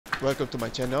Welcome to my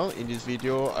channel. In this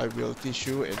video, I will teach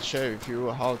you and share with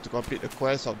you how to complete the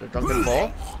quest of the drunken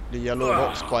boar, the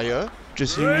Yellow-Robed Squire.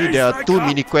 Interestingly, there are two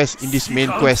mini quests in this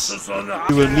main quest.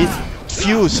 You will meet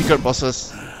few secret bosses.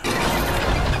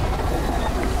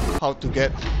 How to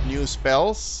get new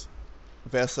spells,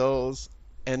 vessels,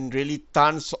 and really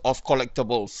tons of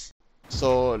collectibles.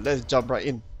 So let's jump right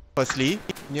in. Firstly,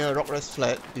 near Rockrest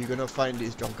Flat, you're gonna find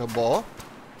this drunken boar.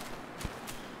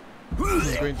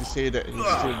 He's going to say that he's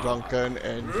still drunken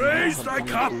and he needs something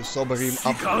to sober him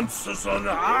up. On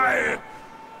high,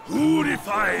 who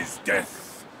defies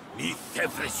death neath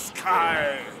every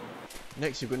sky?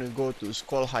 Next, you're going to go to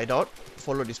Skull Hideout.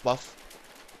 Follow this path.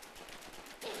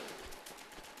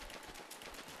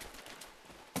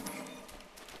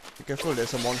 Be careful,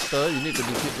 there's a monster. You need to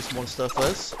defeat this monster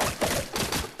first.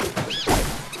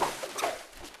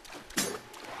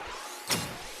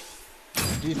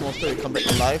 This monster will come back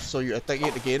to life, so you attack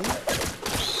it again.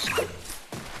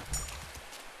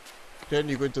 Then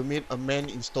you're going to meet a man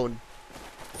in stone.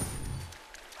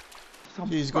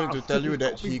 He's going to tell you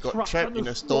that he got trapped in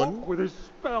a stone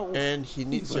and he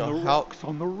needs your help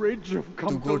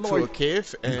to go through a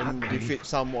cave and defeat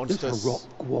some monsters.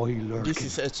 This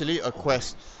is actually a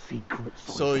quest,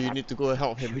 so you need to go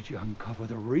help him.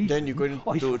 Then you're going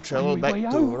to travel back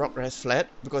to Rockrest Flat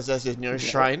because that's the nearest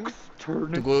shrine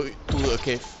to go to a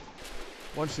cave.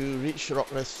 Once you reach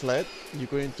Rockrest Flat, you're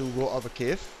going to go up a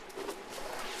cave.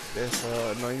 There's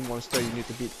an annoying monster you need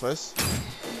to beat first.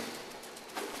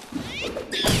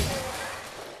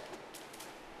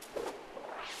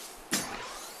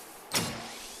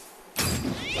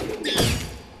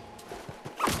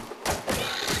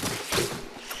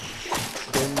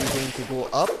 Then you're going to go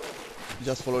up,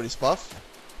 just follow this path.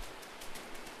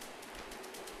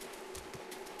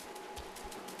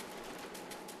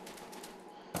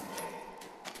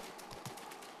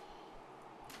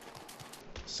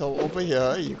 So over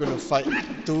here, you're gonna fight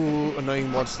two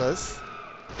annoying monsters.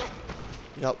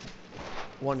 Yup,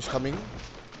 one is coming.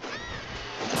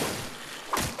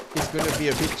 It's gonna be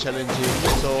a bit challenging,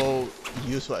 so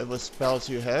use whatever spells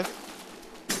you have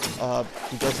to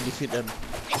just defeat them.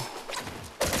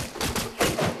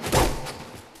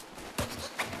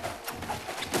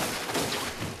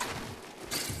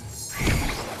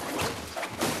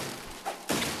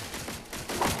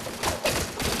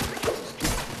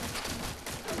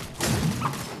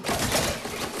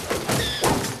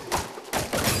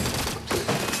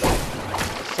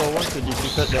 So once you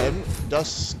defeated them,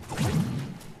 just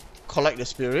collect the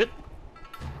spirit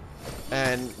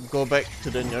and go back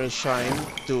to the nearest shrine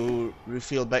to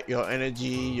refill back your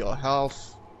energy, your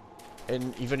health,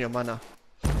 and even your mana.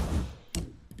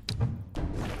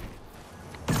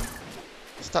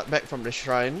 Start back from the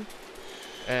shrine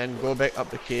and go back up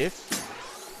the cave.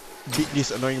 Beat this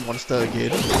annoying monster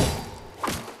again.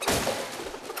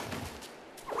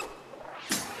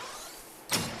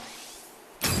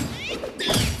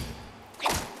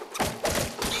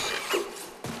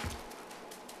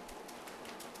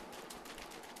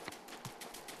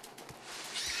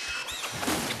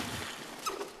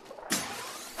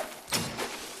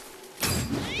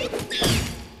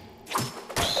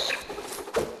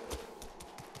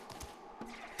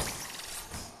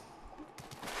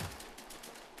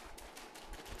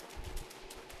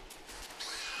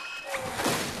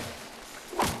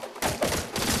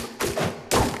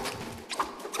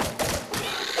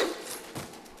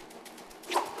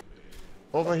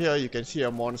 Over here you can see a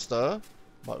monster,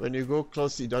 but when you go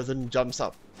close it doesn't jump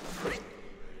up.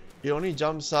 It only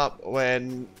jumps up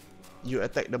when you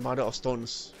attack the Mother of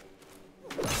Stones.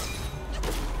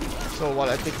 So while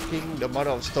attacking the Mother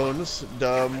of Stones,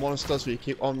 the monsters will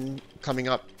keep on coming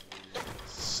up.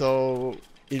 So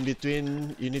in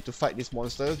between you need to fight these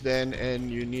monsters then, and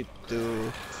you need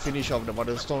to finish off the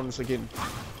Mother of Stones again.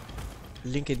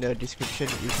 Link in the description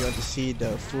if you want to see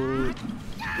the full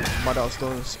Mother of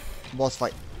Stones boss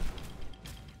fight.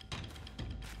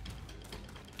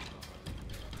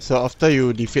 So after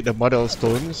you defeat the Mother of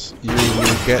Stones, you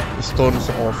will get Stones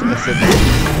of Essence.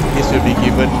 This will be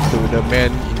given to the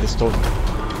man in the stone.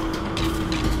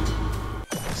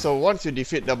 So once you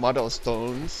defeat the Mother of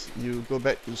Stones, you go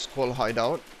back to Skull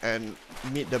Hideout and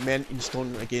meet the man in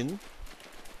stone again.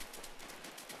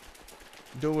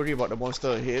 Don't worry about the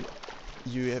monster ahead.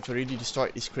 You have already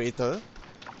destroyed its crater.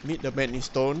 Meet the man in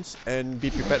stones and be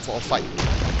prepared for a fight.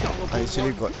 I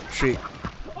actually got tricked,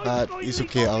 but it's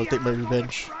okay, I'll take my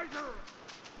revenge.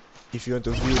 If you want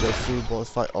to view the full boss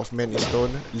fight of Man in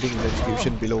Stone, link in the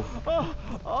description below.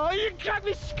 Oh, you got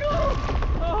me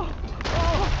skull!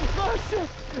 Mercy!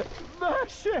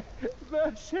 Mercy!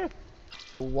 Mercy!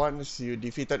 Once you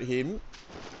defeated him,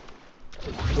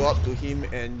 go up to him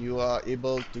and you are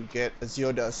able to get a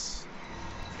Zero Dust.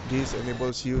 This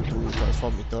enables you to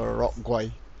transform into a rock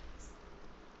guy.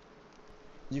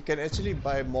 You can actually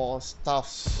buy more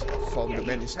stuffs from the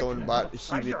Man in Stone, but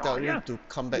he will tell you to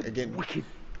come back again.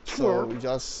 So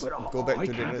just go back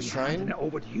to the shrine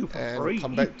and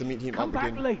come back to meet him up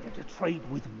again. Later to trade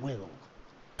with Will.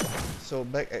 So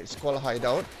back at Squall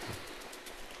Hideout,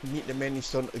 meet the Man in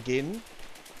Stone again.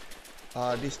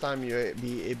 This time you'll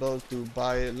be able to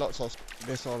buy lots of...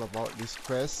 That's all about this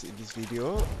quest in this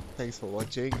video. Thanks for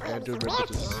watching and don't remember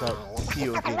to subscribe. See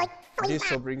you again. This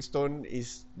Sobering Stone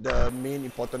is the main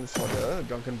important for the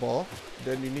Drunken Boar.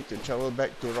 Then you need to travel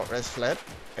back to Rock Rest Flat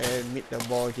and meet the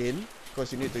boar again,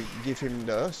 because you need to give him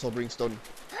the Sobering Stone.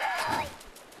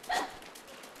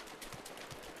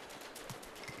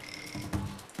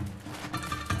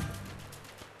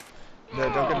 The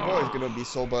Drunken Boar is gonna be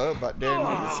sober, but then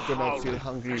it's gonna feel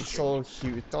hungry, so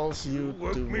he tells you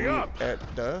to meet at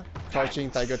the Crouching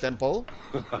Tiger Temple.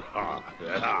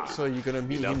 So you're gonna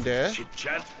meet him there.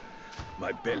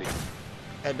 My belly.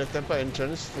 At the temple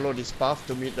entrance, follow this path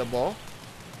to meet the boar.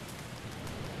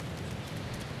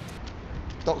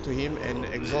 Talk to him and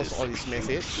exhaust all his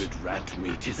message.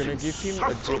 You're gonna give him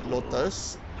a Jade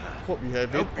Lotus. Hope you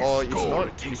have it, or if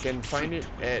not, you can find it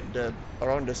at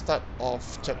around the start of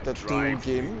chapter 2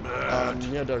 game,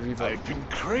 near the river.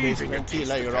 There's plenty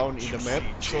lying around in the map,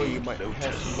 so you might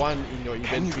have one in your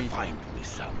inventory.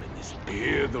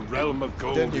 Here, the realm of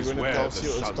gold then he's is gonna where tell the you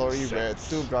a sun story sets. where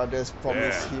two brothers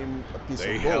promised him a piece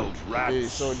They of gold. held rats Okay,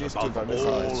 so these two above brothers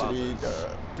are all actually others. the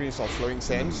Prince of Flowing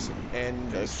Sands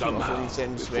and the King of somehow, Flowing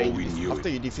Sands, before where we knew after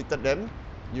it- you defeated them,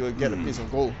 you will get a piece of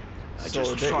gold. I So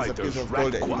just that is tried a piece those of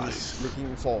gold that rat he's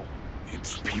looking for.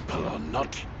 Its people are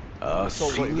not. So what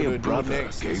you're Senior gonna do brother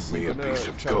next gave is me you're a gonna piece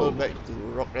of travel gold. back to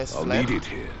Rock Rest I'll Flat, need it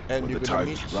here and when you're the gonna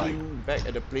meet time's right. him back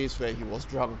at the place where he was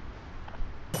drunk.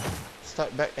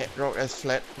 Start back at Rock Rest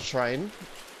Flat Shrine.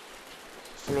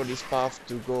 Follow this path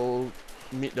to go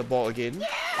meet the boar again.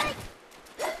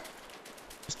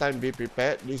 This time be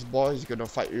prepared, this boar is gonna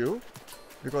fight you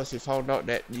because he found out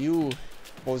that you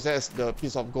possess the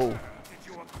piece of gold.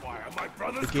 Did you acquire my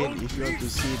brother's Again, gold? if you want to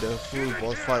see the full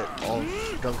boss fight of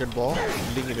Drunken Boar,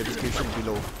 link in the description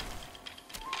below.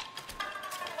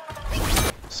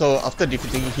 So after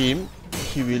defeating him,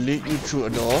 he will lead you through a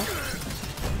door.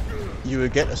 You will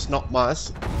get a snot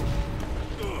mask.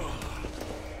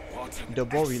 The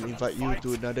boar will invite you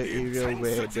to another area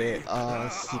where there are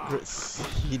secrets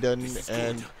hidden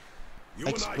and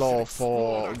explore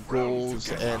for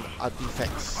golds and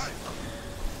artifacts.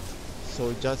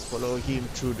 So just follow him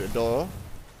through the door.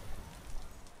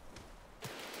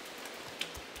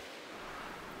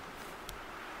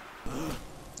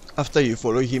 After you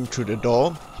follow him through the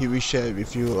door, he will share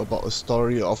with you about a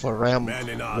story of a realm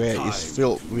where it's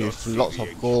filled with lots of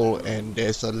gold and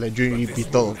there's a legendary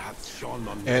beetle.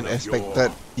 And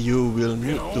expected, you will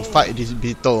need to fight this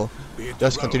beetle.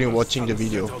 Just continue watching the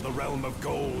video.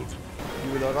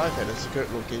 You will arrive at a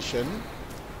secret location.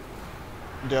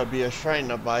 There will be a shrine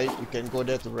nearby. You can go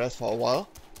there to rest for a while.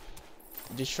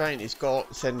 This shrine is called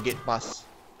Sandgate Pass.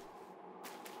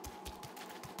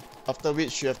 After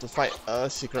which you have to fight a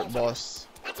secret boss.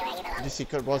 This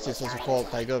secret boss is also called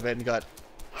Tiger Vanguard.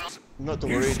 Not to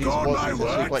worry, this boss is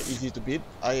actually quite easy to beat.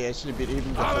 I actually beat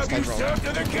him the first time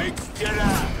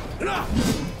round.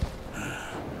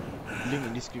 Link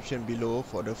in description below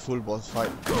for the full boss fight.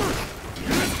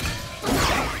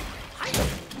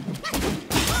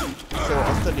 So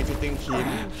after defeating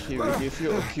him, he will give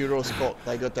you a hero called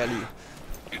Tiger Tally.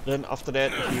 Then after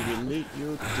that, he will lead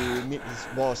you to meet his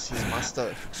boss, his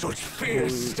master, who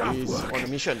is on a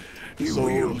mission. So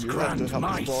you have to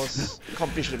help his boss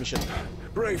accomplish the mission.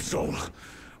 Brave soul,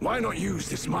 why not use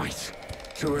this might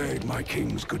to aid my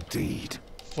king's good deed?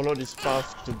 Follow this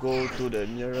path to go to the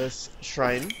nearest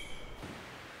shrine.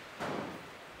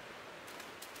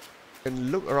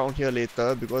 And look around here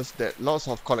later because there are lots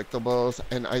of collectibles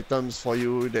and items for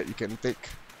you that you can take.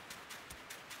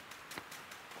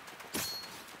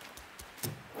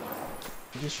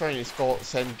 This shrine is called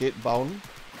Sandgate Bound.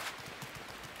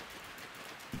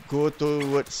 Go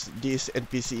towards this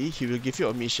NPC, he will give you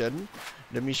a mission.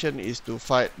 The mission is to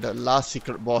fight the last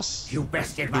secret boss You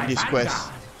bested in my this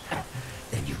quest.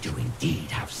 Then you do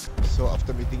indeed have. So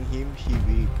after meeting him, he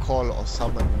will call or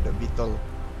summon the beetle.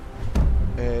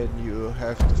 And you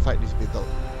have to fight this beetle.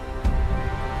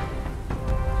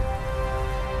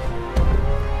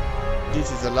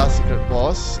 This is the last secret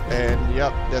boss, and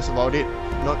yep, that's about it.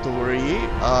 Not to worry,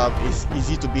 it's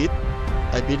easy to beat.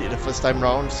 I beat it the first time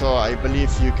round, so I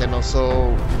believe you can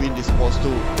also win this boss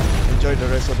too. Enjoy the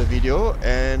rest of the video,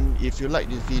 and if you like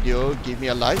this video, give me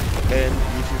a like, and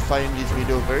if you find this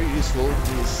video very useful,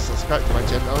 please subscribe to my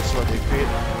channel so I can create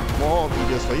more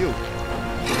videos for you.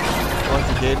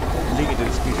 Once again, link in the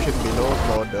description below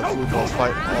for the full boss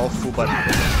fight of Fuban.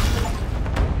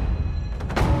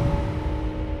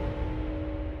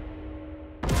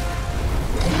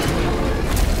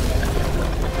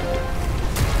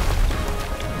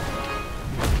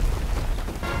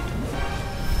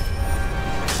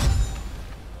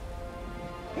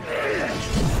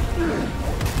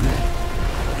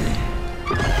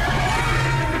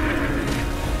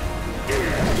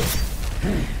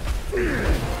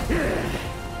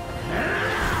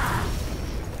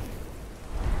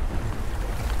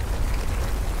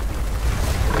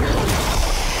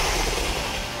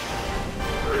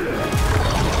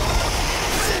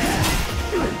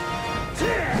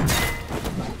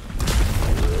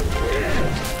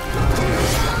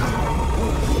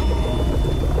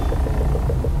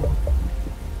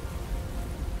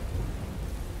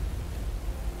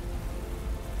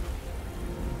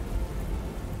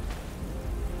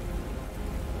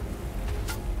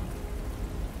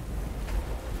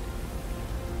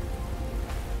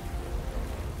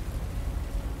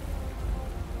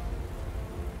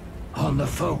 On the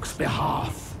folks'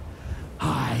 behalf,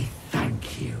 I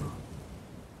thank you.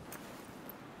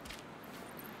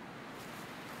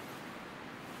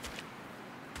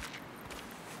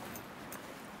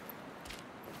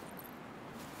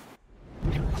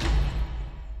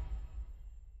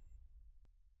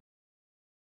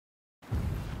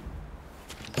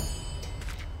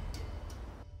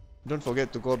 Don't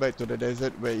forget to go back to the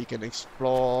desert where you can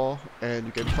explore and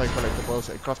you can find collectibles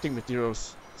and crafting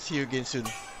materials. See you again soon.